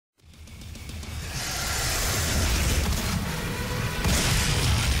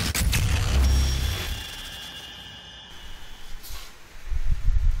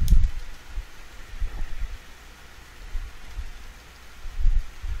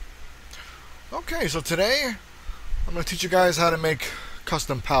Okay, so today I'm going to teach you guys how to make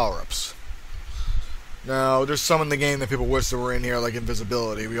custom power-ups. Now, there's some in the game that people wish that were in here, like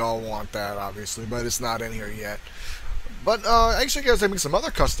invisibility. We all want that, obviously, but it's not in here yet. But actually, guys, I make some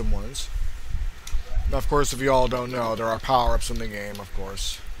other custom ones. Now, of course, if you all don't know, there are power-ups in the game, of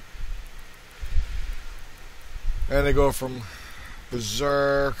course. And they go from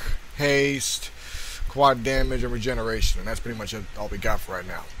Berserk, Haste, Quad Damage, and Regeneration. And that's pretty much all we got for right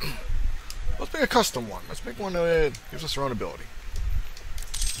now. Let's make a custom one. Let's make one that gives us our own ability.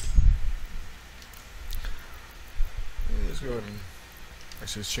 Let's go ahead and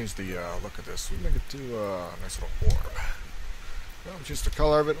actually let's change the look at this. We'll make it to a nice little orb. Well, just the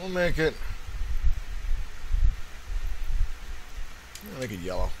color of it. We'll make it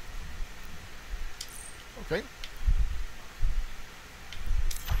yellow. Okay.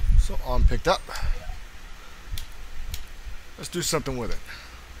 So on picked up. Let's do something with it.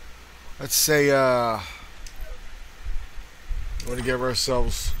 Let's say we want to give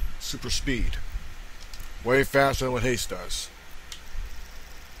ourselves super speed. Way faster than what haste does.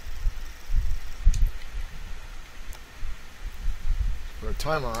 Put a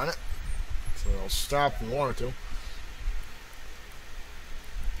timer on it, so it'll stop when we want it to.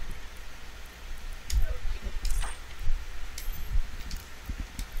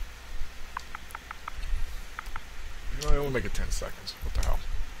 We'll make it 10 seconds. What the hell?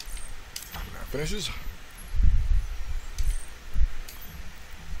 And that finishes.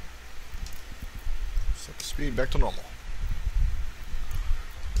 Set the speed back to normal.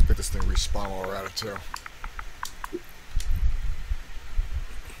 Let's make this thing respawn while we're at it too.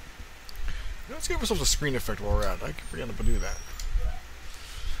 Let's give ourselves a screen effect while we're at it. I keep forgetting to do that.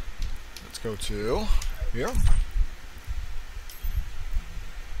 Let's go to here.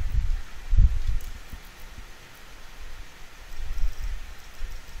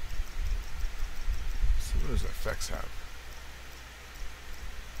 So what does the effects have?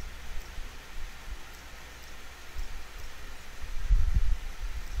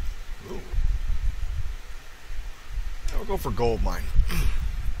 Ooh. Yeah, we'll go for gold mine.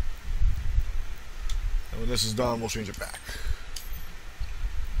 And when this is done, we'll change it back.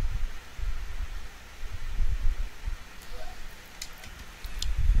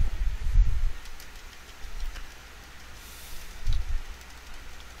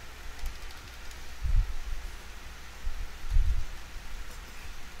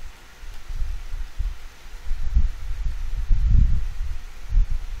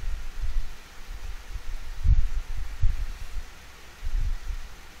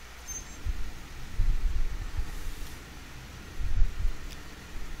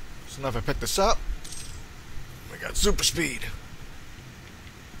 So now if I pick this up, we got super speed.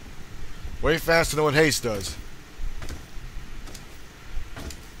 Way faster than what haste does.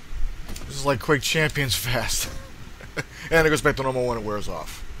 This is like Quake Champions fast. And it goes back to normal when it wears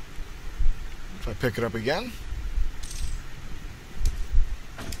off. If I pick it up again.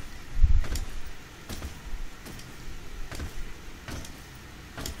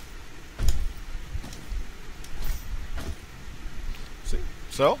 See?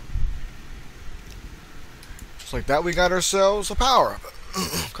 So? Just like that, we got ourselves a power-up.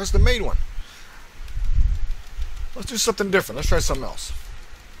 Custom made one. Let's do something different. Let's try something else.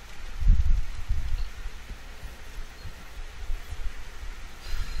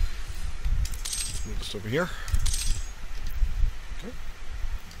 Let's move this over here. Okay.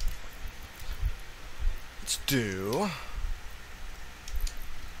 Let's do...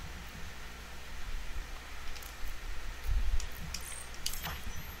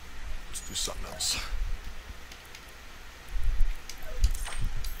 Let's do something else.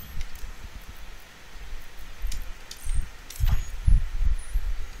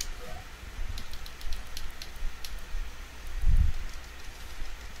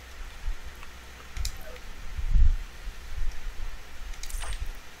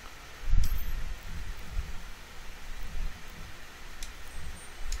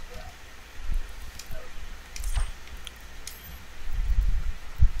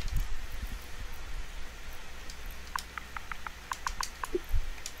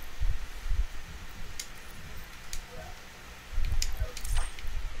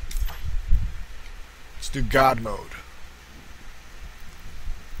 Let's do God mode.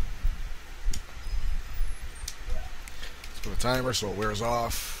 Let's put a timer so it wears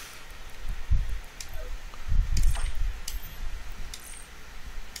off.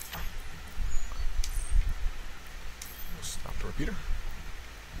 Stop the repeater.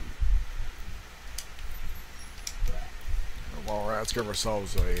 And while we're at, let's give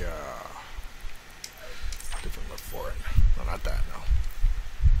ourselves a different look for it. No, not that, no.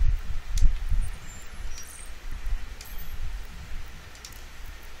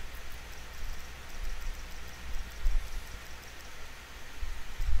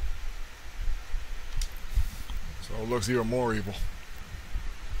 So it looks even more evil.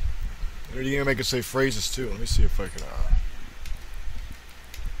 You're gonna make it say phrases too. Let me see if I can.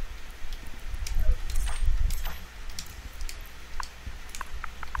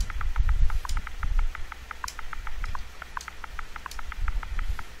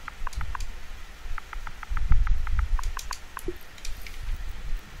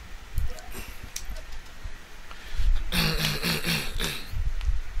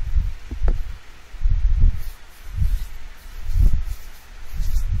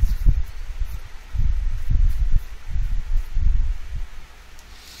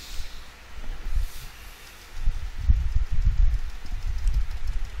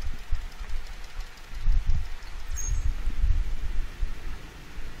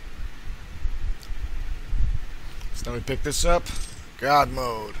 So now we pick this up. God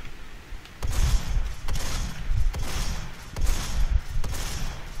mode.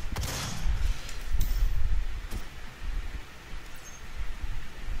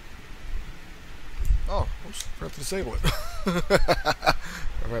 Oh, oops, I forgot to disable it. I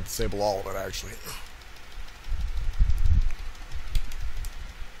forgot to disable all of it, actually.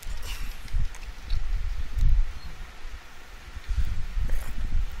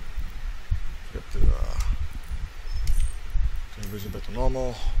 Get to turn vision back to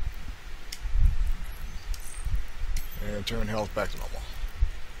normal. And turn health back to normal.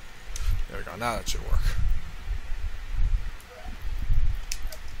 There we go, now that should work.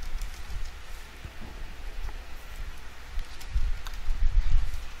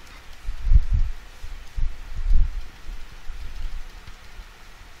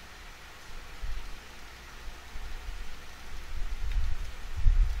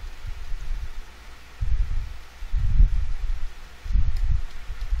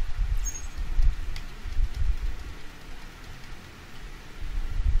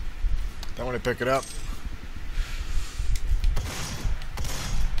 Then when I pick it up,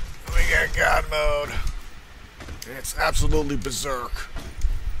 we get God mode. And it's absolutely berserk.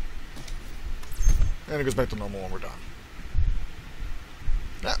 And it goes back to normal when we're done.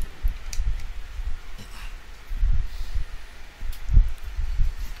 Yeah.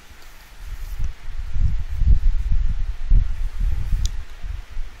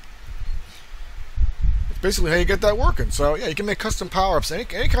 Basically how you get that working. So yeah, you can make custom power-ups any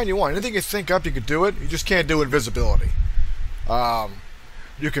kind you want. Anything you think up, you can do it. You just can't do invisibility.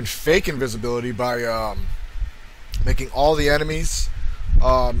 You can fake invisibility by making all the enemies.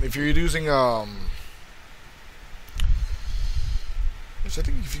 If you're using I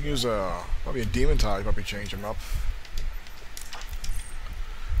think if you use probably a demon tile, you probably change them up.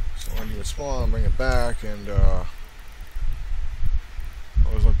 So when you would spawn, bring it back, and oh,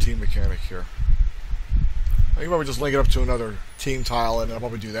 there's no team mechanic here. You can probably just link it up to another team tile, and I'll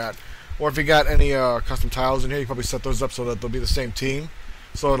probably do that. Or if you got any custom tiles in here, you can probably set those up so that they'll be the same team.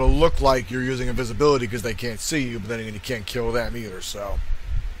 So it'll look like you're using invisibility because they can't see you, but then again, you can't kill them either. So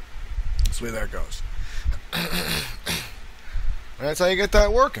that's the way that goes. And that's how you get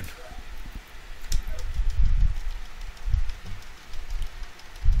that working.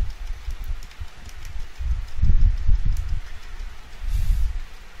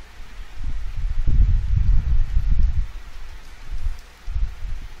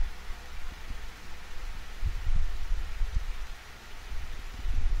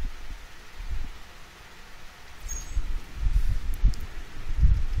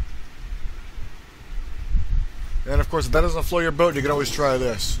 And of course, if that doesn't float your boat, you can always try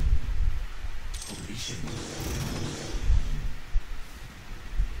this.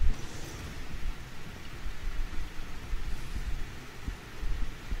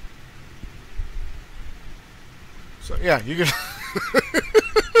 So yeah, you can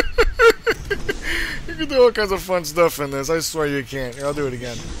you can do all kinds of fun stuff in this. I swear you can. Here, I'll do it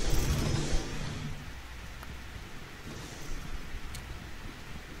again.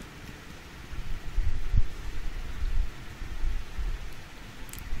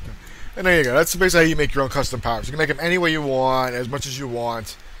 And there you go. That's basically how you make your own custom powers. You can make them any way you want, as much as you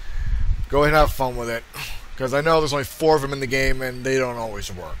want. Go ahead and have fun with it. Because I know there's only 4 of them in the game, and they don't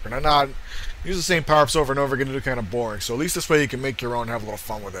always work. And I'm not... Use the same power-ups over and over again, it's kind of boring. So at least this way you can make your own and have a little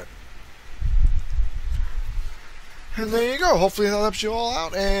fun with it. And there you go. Hopefully that helps you all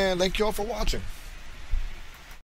out, and thank you all for watching.